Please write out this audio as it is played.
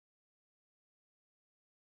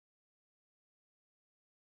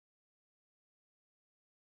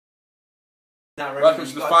Welcome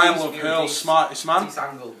to the final of HURL's Smartest Man.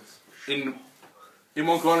 In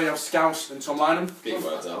one corner we have Scouse and Tom Lineham. Get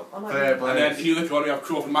your words out. And then in the other corner we have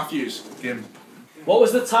Crawford Matthews. What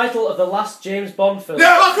was the title of the last James Bond film?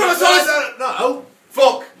 No!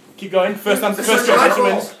 Fuck! Keep going. First answer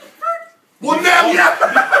wins.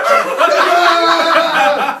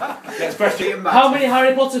 1-0! Next question. How many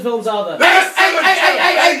Harry Potter films are there?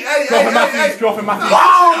 Crawford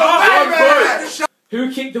Matthews.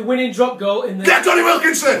 Who kicked the winning drop goal in the... Get Johnny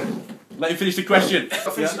Wilkinson! Let him finish the question.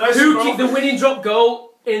 Who kicked the winning drop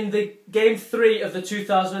goal in the Game 3 of the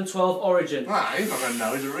 2012 Origin? He's not going to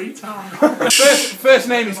know, he's a retard. First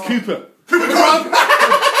name is Cooper.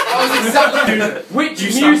 Which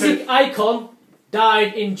music icon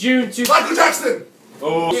died in June 2000? Michael Jackson!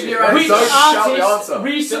 Which artist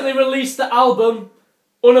recently released the album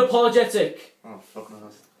Unapologetic? Oh, fuck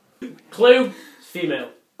knows. Clue,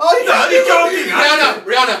 female. Oh,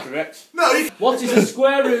 Rihanna! Correct. No, What is the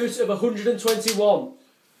square root of 121?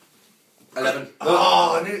 11.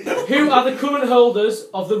 Oh, I knew it. Who are the current holders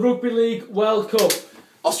of the Rugby League World Cup?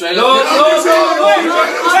 Australia.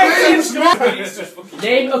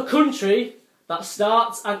 Name a country that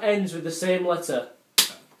starts and ends with the same letter.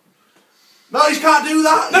 No, he can't do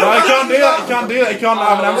that! No, he can't do that, he can't do that, he can't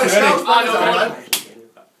have an answer ready.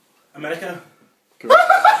 America.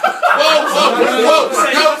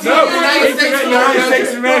 United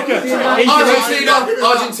States of America.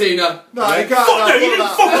 Argentina. No, he can't. Fuck no, you didn't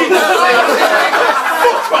fucking know.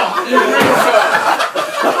 Fuck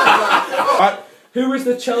off. Who was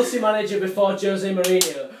the Chelsea manager before Jose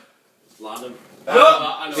Mourinho? Lineham.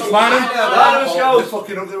 It's Lineham. The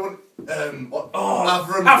fucking other one.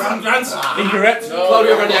 Avram Grant. Incorrect.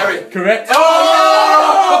 Claudio Ranieri. Correct.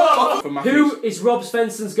 Who is Rob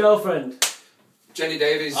Svensson's girlfriend? Jenny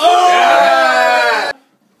Davies.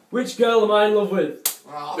 Which girl am I in love with?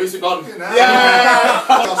 Lucy Bond.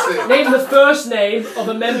 Name the first name of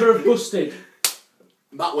a member of Busted.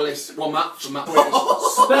 Matt Willis. One Matt from Matt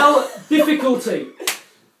Willis. Spell difficulty.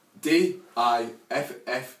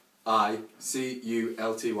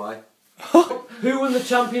 D-I-F-F-I-C-U-L-T-Y. Who won the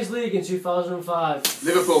Champions League in 2005?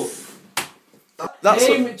 Liverpool.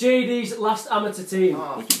 Name JD's last amateur team.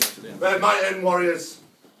 Mighty Warriors.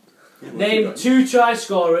 Name 2 try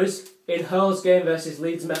scorers in HURL's game versus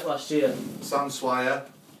Leeds Met last year. Sam Swire.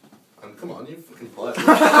 And come on, you fucking play. I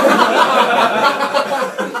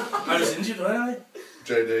was injured, wasn't I?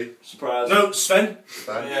 JD. Surprise. No, Sven.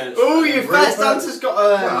 Yeah. Oh, your first answer's got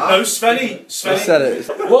a... No, Svenny. I said it.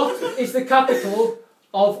 What is the capital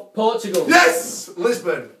of Portugal? Yes!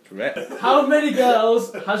 Lisbon. Correct. How many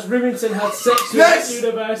girls has Remington had sex with at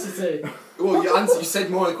university? Well, you said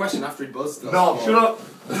more of the question after he buzzed. No, Shut up.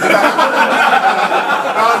 I'm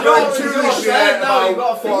going 2 this year, No, you got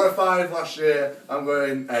about 4 or 5 last year. I'm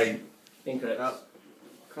going 8. Incorrect.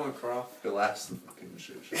 Come on, Craft. The less the fucking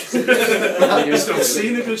shit. You've still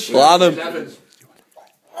seen the good shit. Lineham. 11.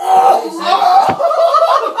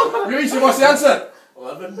 Remington, what's the answer?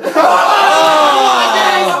 11.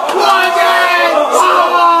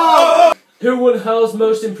 Who won HURL's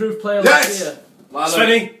most improved player last year?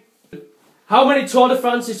 Svenny. How many Tour de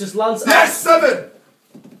France's does Lance Yes, 7!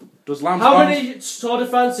 How many Tour de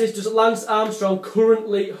France's does Lance Armstrong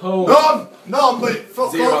currently hold? None, but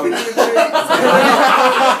fuck 0. off. 12,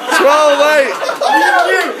 mate.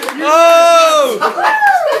 Oh!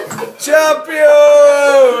 Champion!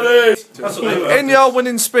 In your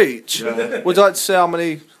winning speech, would you like to say how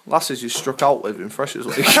many lasses you struck out with in Freshers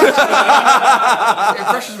Week? In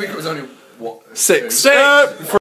Freshers Week it was only, what? 6.